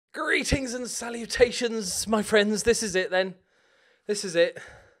Greetings and salutations, my friends. This is it then. This is it.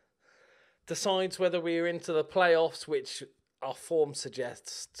 Decides whether we're into the playoffs, which our form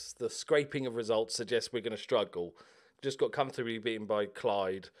suggests, the scraping of results suggests we're going to struggle. Just got comfortably beaten by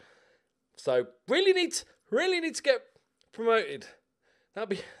Clyde. So really need to get promoted.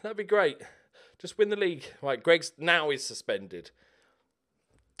 That'd be great. Just win the league. Right, Greg's now is suspended.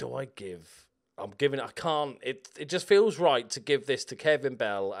 Do I give? I'm giving it. I can't. It just feels right to give this to Kevin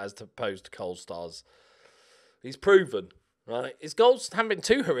Bell as opposed to Cole Stars. He's proven, right? His goals haven't been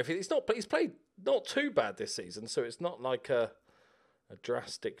too horrific. He's played not too bad this season, so it's not like a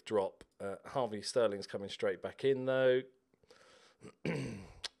drastic drop. Harvey Sterling's coming straight back in though.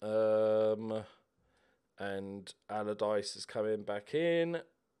 And Allardyce is coming back in,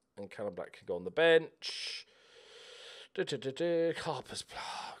 and Callum Black can go on the bench. Harper's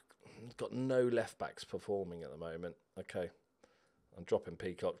got no left backs performing at the moment. Okay, I'm dropping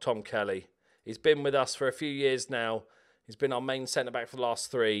Peacock. Tom Kelly, he's been with us for a few years now. He's been our main centre back for the last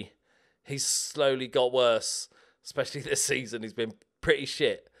 3. He's slowly got worse, especially this season. He's been pretty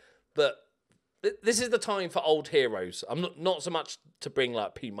shit. But this is the time for old heroes. I'm not so much to bring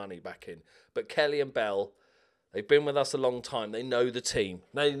like P Money back in, but Kelly and Bell, they've been with us a long time. They know the team.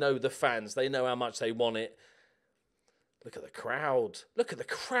 They know the fans. They know how much they want it. Look at the crowd. Look at the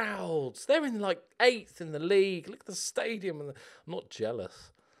crowds. They're in like 8th in the league. Look at the stadium. I'm not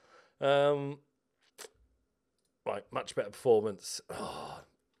jealous. Right, much better performance. Oh,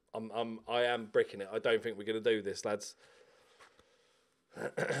 I am bricking it. I don't think we're going to do this, lads.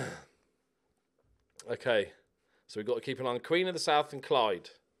 Okay, so we've got to keep an eye on Queen of the South and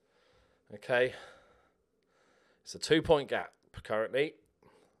Clyde. Okay, it's a 2-point gap currently.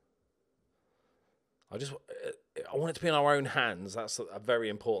 I want it to be in our own hands. That's a very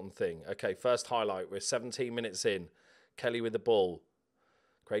important thing. Okay, first highlight. We're 17 minutes in. Kelly with the ball.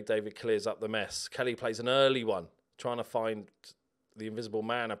 Craig David clears up the mess. Kelly plays an early one, trying to find the invisible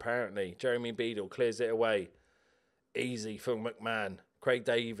man, apparently. Jeremy Beadle clears it away. Easy for McMahon. Craig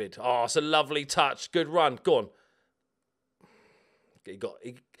David. Oh, it's a lovely touch. Good run. Go on.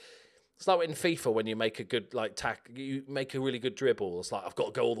 It's like in FIFA when you make a good you make a really good dribble. It's like, I've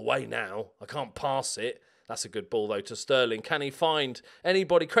got to go all the way now. I can't pass it. That's a good ball, though, to Sterling. Can he find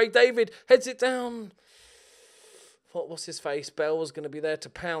anybody? Craig David heads it down. What's his face? Bell was going to be there to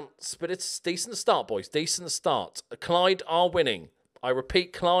pounce. But it's a decent start, boys. Decent start. Clyde are winning. I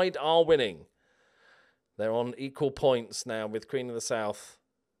repeat, Clyde are winning. They're on equal points now with Queen of the South.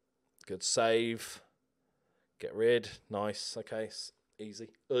 Good save. Get rid. Nice. Okay. Easy.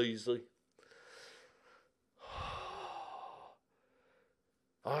 Easy.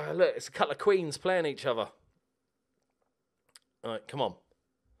 Oh, look, it's a couple of queens playing each other. All right, come on.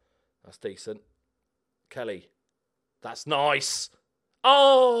 That's decent. Kelly. That's nice.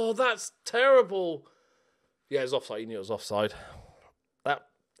 Oh, that's terrible. Yeah, it was offside. You knew it was offside.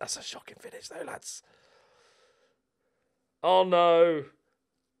 That's a shocking finish, though, lads. Oh, no.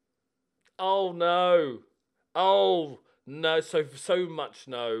 Oh, no. Oh, no. So much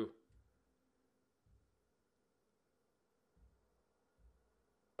no.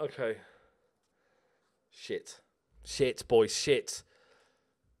 Okay. Shit, boys, shit.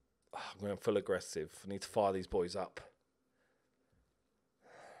 Oh, I'm going full aggressive. I need to fire these boys up.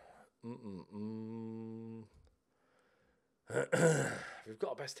 We've got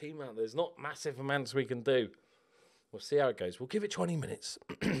our best team out there. There's not massive amounts we can do. We'll see how it goes. We'll give it 20 minutes.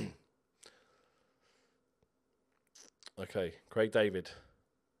 Okay, Craig David.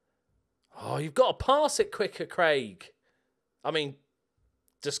 Oh, you've got to pass it quicker, Craig. I mean,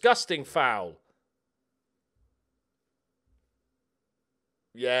 disgusting foul.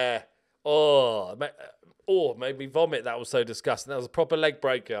 Yeah. Oh, made me vomit. That was so disgusting. That was a proper leg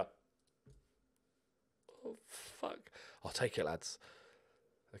breaker. Oh, fuck. I'll take it, lads.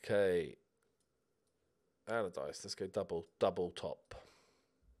 Okay. Allardyce. Let's go double top.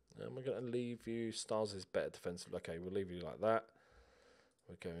 And we're going to leave you. Stars is better defensive. Okay, we'll leave you like that.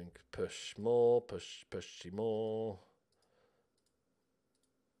 We're going to push more. Pushy more.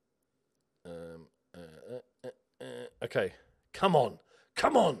 Okay. Come on.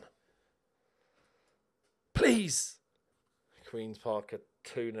 Please. Queen's Park are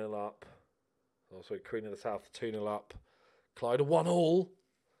 2-0 up. Oh, sorry, Queen of the South 2-0 up. Clyde 1-1.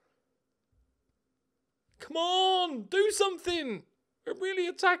 Come on. Do something. We're really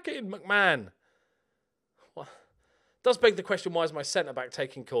attacking, McMahon. What? Does beg the question, why is my centre-back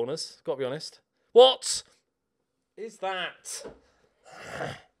taking corners? Got to be honest. What is that?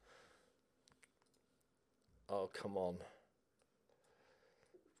 Oh, come on.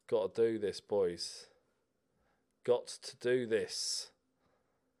 Got to do this, boys. Got to do this.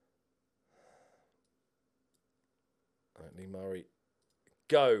 Right, Lee Murray.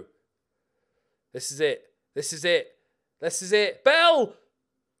 Go. This is it. This is it. This is it. Bell!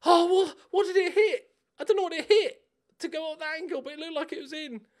 Oh, what did it hit? I don't know what it hit to go up that angle, but it looked like it was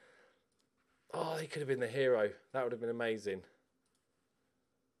in. Oh, he could have been the hero. That would have been amazing.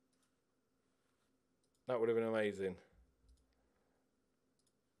 That would have been amazing.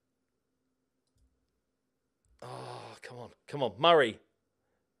 Oh, come on. Come on. Murray.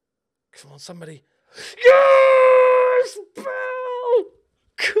 Come on, somebody. Yes! Bell!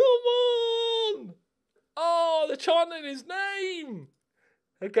 Come on! Oh, they're chanting his name.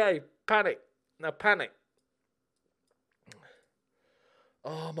 Okay, panic. Now panic.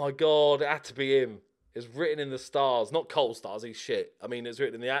 Oh, my God. It had to be him. It's written in the stars. Not coal stars. He's shit. I mean, it's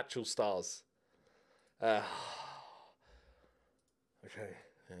written in the actual stars. Okay.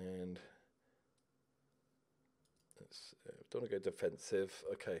 And... don't want to go defensive.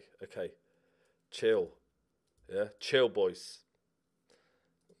 Okay, okay. Chill. Yeah, chill, boys.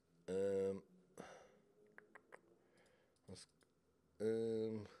 Oh,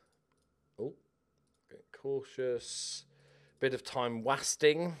 get cautious. Bit of time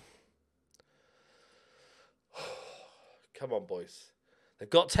wasting. Come on, boys. They've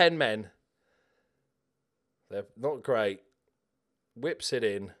got 10 men. They're not great. Whips it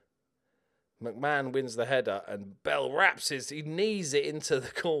in. McMahon wins the header and Bell he knees it into the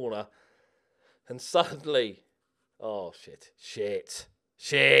corner. And suddenly, oh, shit.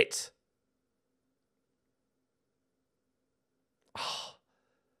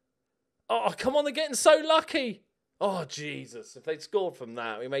 Oh, come on, they're getting so lucky. Oh, Jesus. If they'd scored from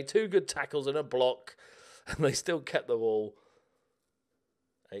that, we made 2 good tackles and a block, and they still kept the ball.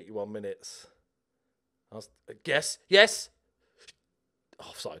 81 minutes. Yes.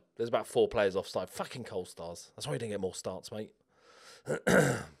 Offside. There's about 4 players offside. Fucking coal stars. That's why we didn't get more starts, mate.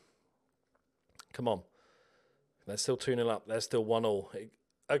 Come on. They're still 2-0 up. They're still 1-1.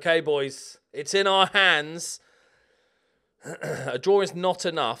 Okay, boys. It's in our hands. A draw is not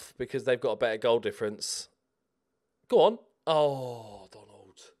enough because they've got a better goal difference. Go on. Oh,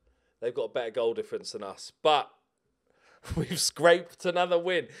 Donald. They've got a better goal difference than us. But we've scraped another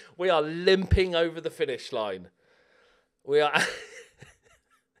win. We are limping over the finish line. We are...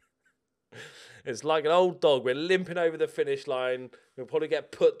 It's like an old dog. We're limping over the finish line. We'll probably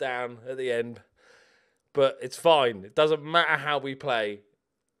get put down at the end. But it's fine. It doesn't matter how we play.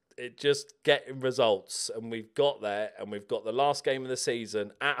 It just getting results. And we've got there. And we've got the last game of the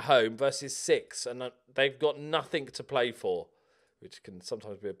season at home versus 6. And they've got nothing to play for. Which can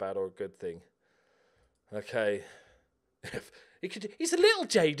sometimes be a bad or a good thing. Okay. He's a little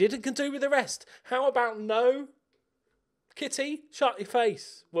jaded and can do with the rest. How about no? Kitty, shut your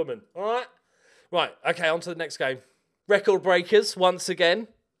face, woman. All right? Right, okay, on to the next game. Record breakers, once again.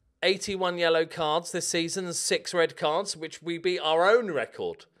 81 yellow cards this season and 6 red cards, which we beat our own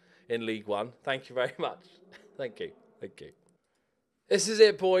record in League One. Thank you very much. Thank you. This is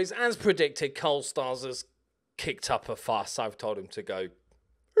it, boys. As predicted, Coal Stars has kicked up a fuss. I've told him to go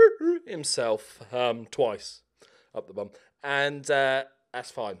himself twice up the bum. And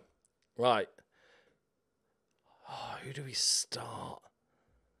that's fine. Right. Oh, who do we start?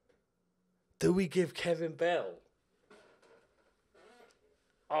 Do we give Kevin Bell?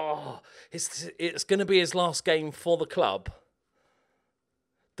 Oh, it's going to be his last game for the club.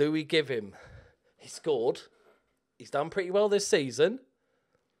 Do we give him? He scored. He's done pretty well this season.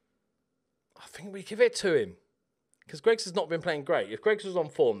 I think we give it to him. Because Greggs has not been playing great. If Greggs was on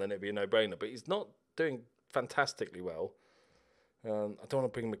form, then it'd be a no-brainer. But he's not doing fantastically well. I don't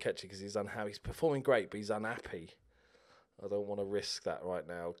want to bring McKetchy because he's unhappy. He's performing great, but he's unhappy. I don't want to risk that right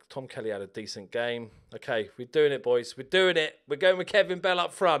now. Tom Kelly had a decent game. Okay, we're doing it, boys. We're doing it. We're going with Kevin Bell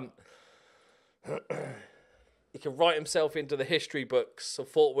up front. He can write himself into the history books of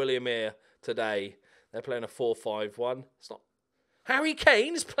Fort William here today. They're playing a 4-5-1. It's not... Harry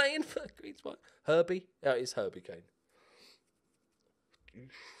Kane is playing for... Herbie? Yeah, it is Herbie Kane.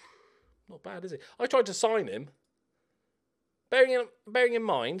 Not bad, is it? I tried to sign him. Bearing in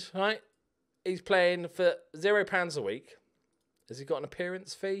mind, right, he's playing for £0 a week. Has he got an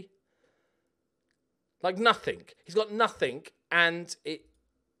appearance fee? Like nothing. He's got nothing, and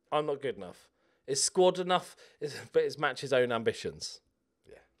I'm not good enough. Is squad enough? But it's match his own ambitions.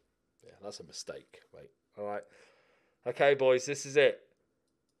 Yeah, that's a mistake, mate. All right. Okay, boys, this is it.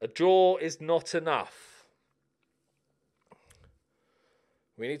 A draw is not enough.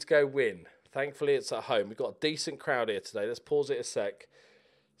 We need to go win. Thankfully, it's at home. We've got a decent crowd here today. Let's pause it a sec.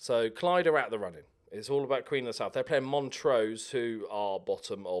 So, Clyde are out of the running. It's all about Queen of the South. They're playing Montrose, who are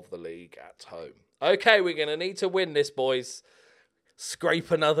bottom of the league at home. Okay, we're going to need to win this, boys. Scrape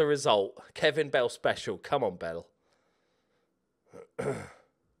another result. Kevin Bell special. Come on, Bell.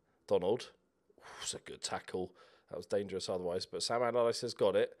 Donald. It's a good tackle. That was dangerous otherwise. But Sam Allardyce has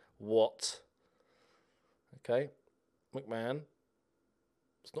got it. What? Okay. McMahon.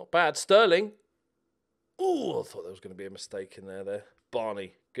 It's not bad. Sterling. Oh, I thought there was going to be a mistake in there.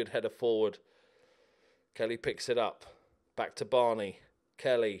 Barney. Good header forward. Kelly picks it up. Back to Barney.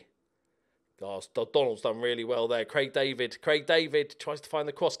 Kelly. Oh, Donald's done really well there. Craig David tries to find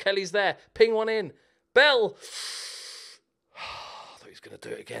the cross. Kelly's there. Ping one in. Bell. I thought he was going to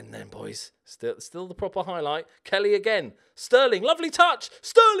do it again then, boys. Still the proper highlight. Kelly again. Sterling. Lovely touch.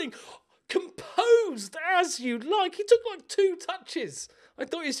 Sterling. Composed as you like. He took like 2 touches. I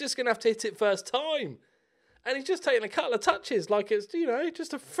thought he was just going to have to hit it first time. And he's just taking a couple of touches like it's, you know,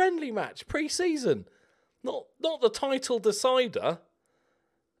 just a friendly match. Pre-season. Not the title decider.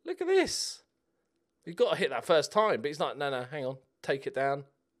 Look at this. You've got to hit that first time. But he's like, no, hang on. Take it down.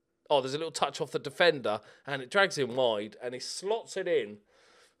 Oh, there's a little touch off the defender. And it drags him wide. And he slots it in.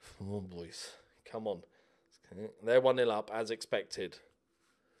 Come on, boys. Come on. They're 1-0 up as expected.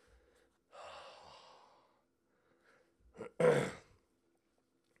 Come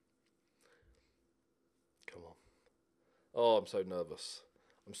on. Oh, I'm so nervous.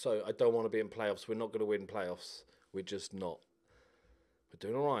 I don't want to be in playoffs. We're not going to win playoffs. We're just not. We're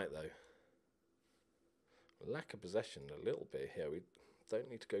doing all right, though. Lack of possession a little bit here. We don't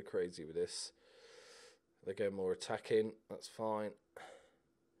need to go crazy with this. They're going more attacking. That's fine.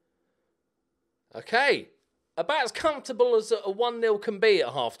 Okay. About as comfortable as a 1-0 can be at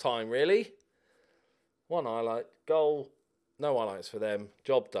half-time, really. 1 highlight. Goal. No highlights for them.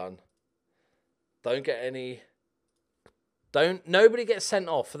 Job done. Don't get any... Nobody gets sent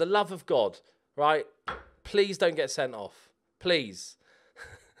off. For the love of God. Right? Please don't get sent off. Please.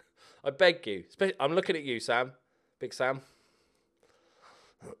 I beg you. I'm looking at you, Sam. Big Sam.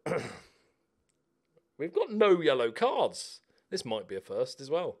 We've got no yellow cards. This might be a first as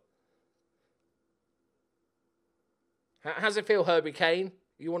well. How's it feel, Herbie Kane?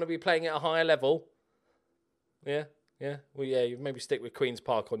 You want to be playing at a higher level? Yeah? Well, yeah, you maybe stick with Queen's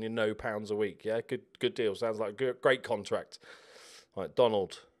Park on your £no a week, yeah? Good deal. Sounds like a great contract. All right,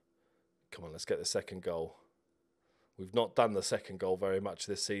 Donald. Come on, let's get the second goal. We've not done the second goal very much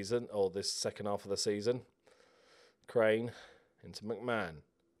this season, or this second half of the season. Crane into McMahon.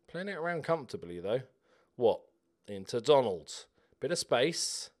 Playing it around comfortably, though. What? Into Donald. Bit of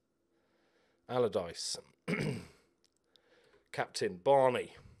space. Allardyce. Captain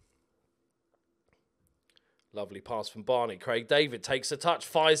Barney. Lovely pass from Barney. Craig David takes a touch,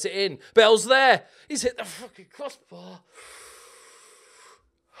 fires it in. Bell's there. He's hit the fucking crossbar.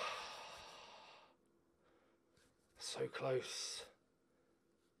 So close.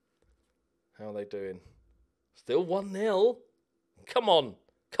 How are they doing? Still 1-0. Come on.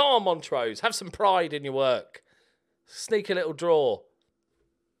 Come on, Montrose. Have some pride in your work. Sneak a little draw.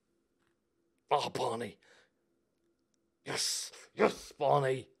 Oh, Barney. Yes,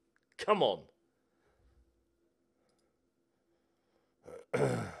 Barney. Come on. I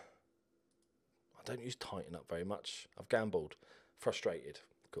don't use tighten up very much. I've gambled. Frustrated,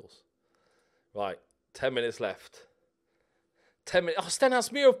 of course. Right, 10 minutes left. 10 minutes. Oh,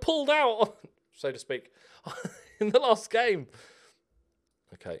 Stenhouse-Muir have pulled out, so to speak, in the last game.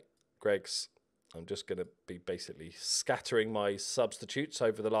 Okay, Greg's. I'm just going to be basically scattering my substitutes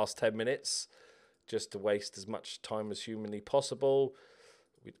over the last 10 minutes just to waste as much time as humanly possible.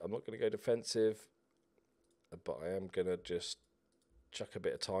 I'm not going to go defensive, but I am going to just chuck a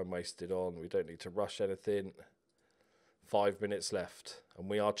bit of time wasted on. We don't need to rush anything. 5 minutes left, and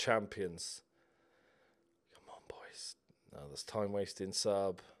we are champions. Come on, boys. No, there's time wasting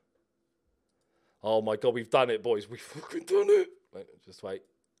sub. Oh, my God, we've done it, boys. We've fucking done it. Wait, just wait.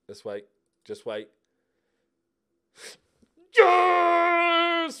 Just wait. Just wait.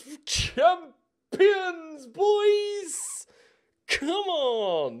 Yes! Champions, boys! Come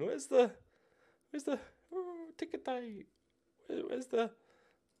on! Where's the ticket day? Where's the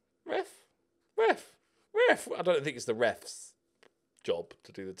ref? I don't think it's the ref's job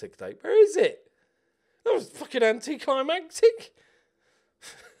to do the ticket tape. Where is it? That was fucking anticlimactic.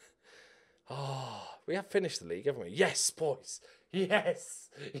 Oh, we have finished the league, haven't we? Yes, boys. Yes.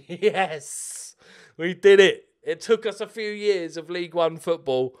 We did it. It took us a few years of League One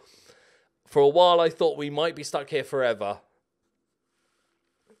football. For a while, I thought we might be stuck here forever.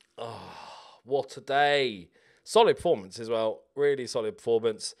 Oh, what a day. Solid performance as well. Really solid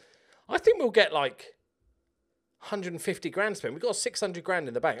performance. I think we'll get like 150 grand spent. We've got 600 grand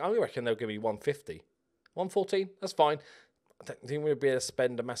in the bank. I reckon they'll give me 150. 114? That's fine. I don't think we'll be able to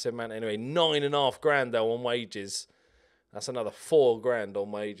spend a massive amount anyway. 9.5 grand though on wages. That's another 4 grand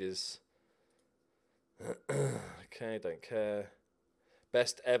on wages. Okay, don't care.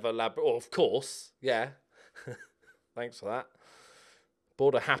 Best ever lab. Oh, of course. Yeah. Thanks for that.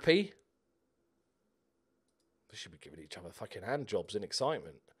 Bored or happy? We should be giving each other fucking hand jobs in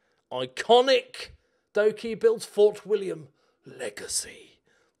excitement. Iconic. Doki builds Fort William legacy.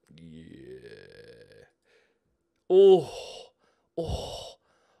 Yeah. Oh.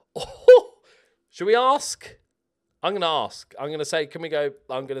 Should we ask? I'm going to ask. I'm going to say, can we go?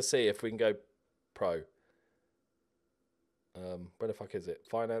 I'm going to see if we can go pro. Where the fuck is it?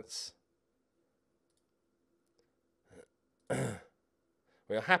 Finance.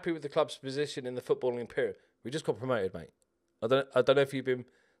 We are happy with the club's position in the footballing period. We just got promoted, mate. I don't know if you've been...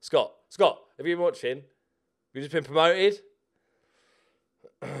 Scott, have you been watching? You've just been promoted?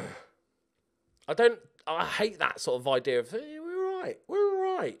 I hate that sort of idea of, hey, we're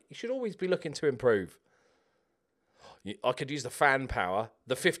all right. You should always be looking to improve. I could use the fan power.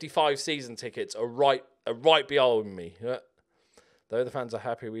 The 55 season tickets are right behind me. Though the fans are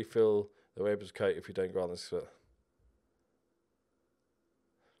happy, we feel that we're able to cope if we don't grant this.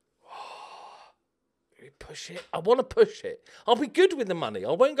 We push it. I want to push it. I'll be good with the money.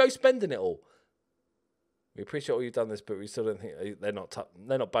 I won't go spending it all. We appreciate all you've done this, but we still don't think they're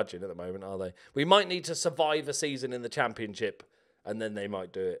not budging at the moment, are they? We might need to survive a season in the championship, and then they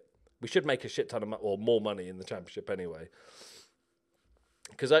might do it. We should make a shit ton of or more money in the championship anyway.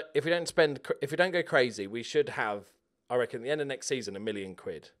 Because if we don't go crazy, we should have, I reckon, at the end of next season, £1 million,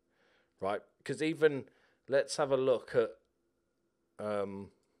 right? Because even let's have a look at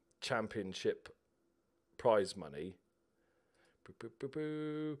championship prize money.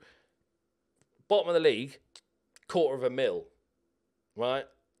 Bottom of the league, $250,000, right?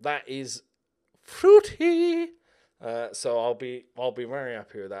 That is fruity. So I'll be very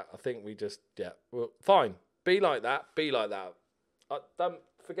happy with that. I think we just well, fine. Be like that. Don't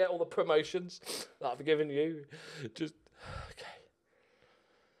forget all the promotions that I've given you. Just okay.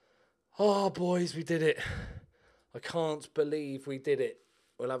 Oh boys, we did it. I can't believe we did it.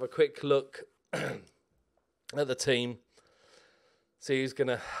 We'll have a quick look at the team. See who's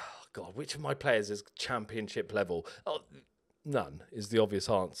gonna. God, which of my players is championship level? Oh, none is the obvious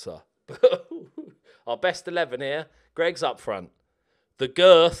answer. Our best 11 here. Greg's up front. The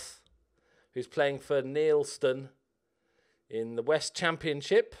Girth, who's playing for Neilston in the West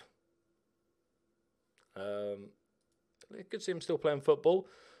Championship. Good to see him still playing football.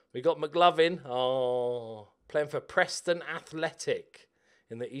 We got McLovin, playing for Preston Athletic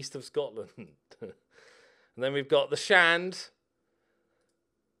in the east of Scotland. And then we've got the Shand,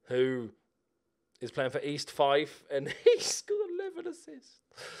 who is playing for East Fife, and he's got 11 assists.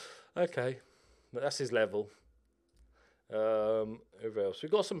 Okay, but that's his level. Who else?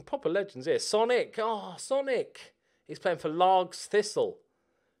 We've got some proper legends here. Sonic. Sonic. He's playing for Largs Thistle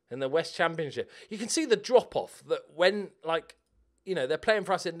in the West Championship. You can see the drop-off that when, they're playing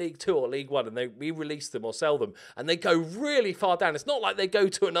for us in League 2 or League 1 and we release them or sell them and they go really far down. It's not like they go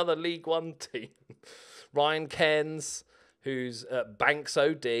to another League 1 team. Ryan Cairns, who's at Banks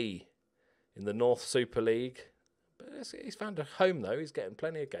OD in the North Super League. But he's found a home, though. He's getting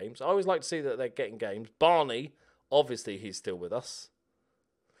plenty of games. I always like to see that they're getting games. Barney, obviously, he's still with us.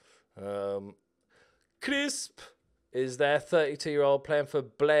 Crisp is their 32-year-old playing for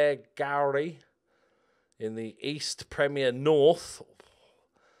Blair Gowrie in the East Premier North.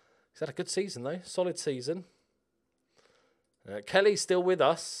 He's had a good season, though. Solid season. Kelly's still with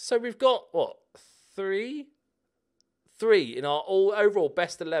us. So we've got, three in our overall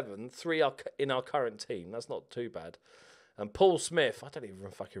best 11. 3 are in our current team. That's not too bad. And Paul Smith, I don't even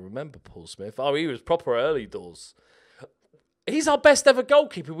fucking remember Paul Smith. Oh, he was proper early doors. He's our best ever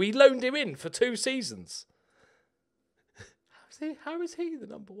goalkeeper. We loaned him in for 2 seasons. How is he the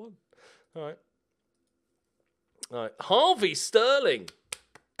number 1? All right. Harvey Sterling.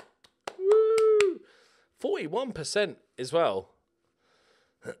 Woo! 41% as well.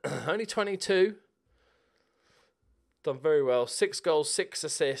 Only 22. Done very well. 6 goals, 6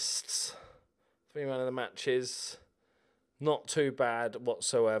 assists. 3 man of the matches. Not too bad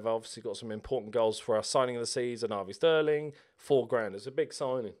whatsoever. Obviously got some important goals for our signing of the season. Harvey Sterling, $4,000. It's a big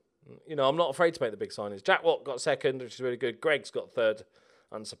signing. I'm not afraid to make the big signings. Jack Watt got 2nd, which is really good. Greg's got 3rd,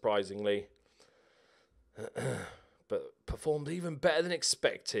 unsurprisingly. But performed even better than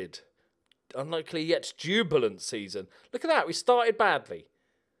expected. Unlikely yet jubilant season. Look at that. We started badly.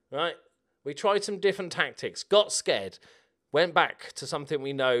 Right? We tried some different tactics. Got scared. Went back to something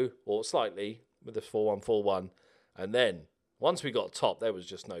we know, or slightly, with the 4-1-4-1. And then, once we got top, there was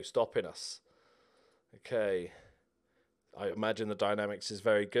just no stopping us. Okay. I imagine the dynamics is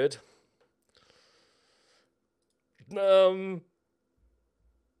very good.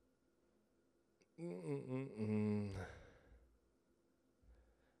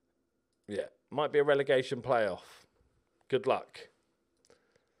 Might be a relegation playoff. Good luck.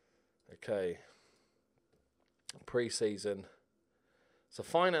 Okay. Pre-season. So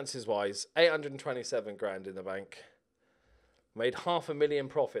finances-wise, 827 grand in the bank. Made $500,000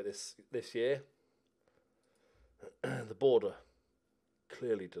 profit this year. The board are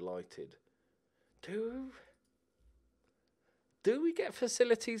clearly delighted. Do we get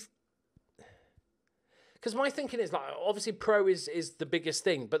facilities? Because my thinking is, like, obviously pro is the biggest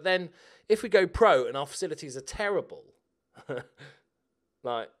thing. But then if we go pro and our facilities are terrible,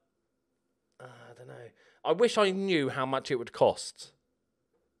 like, I don't know. I wish I knew how much it would cost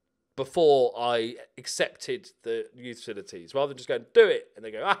before I accepted the youth facilities, rather than just going, do it. And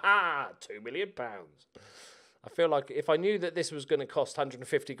they go, aha, £2 million. I feel like if I knew that this was going to cost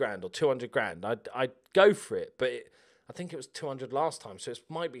 150 grand or 200 grand, I'd go for it. But I think it was 200 last time, so it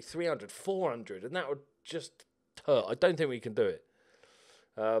might be 300, 400, and that would just hurt. I don't think we can do it.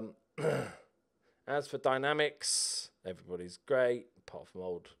 As for dynamics, everybody's great, apart from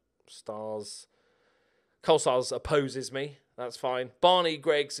old stars. Corsair opposes me. That's fine. Barney,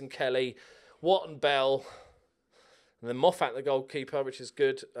 Greggs and Kelly, Watt and Bell. And then Moffat, the goalkeeper, which is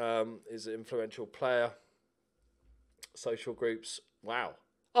good, is an influential player. Social groups. Wow.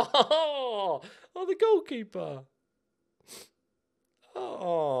 Oh, the goalkeeper.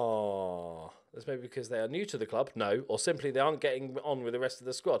 Oh. That's maybe because they are new to the club. No. Or simply they aren't getting on with the rest of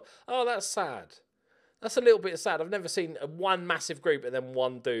the squad. Oh, that's sad. That's a little bit sad. I've never seen one massive group and then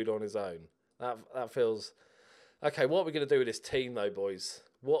one dude on his own. That feels... Okay, what are we going to do with this team, though, boys?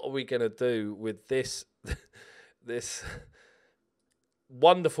 What are we going to do with this this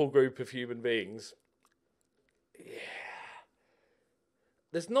wonderful group of human beings? Yeah.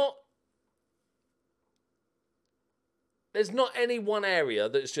 There's not any one area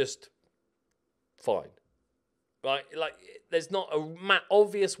that's just fine. Right? Like, there's not a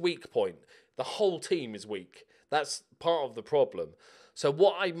obvious weak point. The whole team is weak. That's part of the problem. So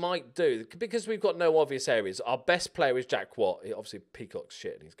what I might do, because we've got no obvious areas, our best player is Jack Watt. Obviously, Peacock's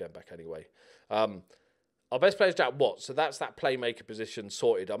shit and he's going back anyway. Our best player is Jack Watt, so that's that playmaker position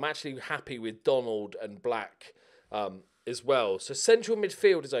sorted. I'm actually happy with Donald and Black as well. So central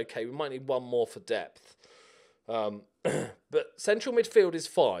midfield is okay. We might need one more for depth. But central midfield is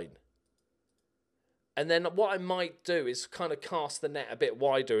fine. And then what I might do is kind of cast the net a bit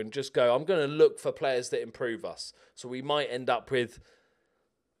wider and just go, I'm going to look for players that improve us. So we might end up with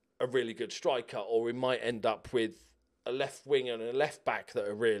a really good striker, or we might end up with a left wing and a left back that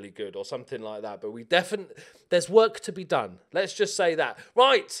are really good, or something like that. But there's work to be done. Let's just say that.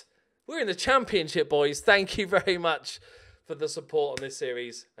 Right, we're in the championship, boys. Thank you very much for the support on this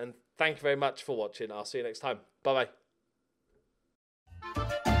series, and thank you very much for watching. I'll see you next time. Bye-bye.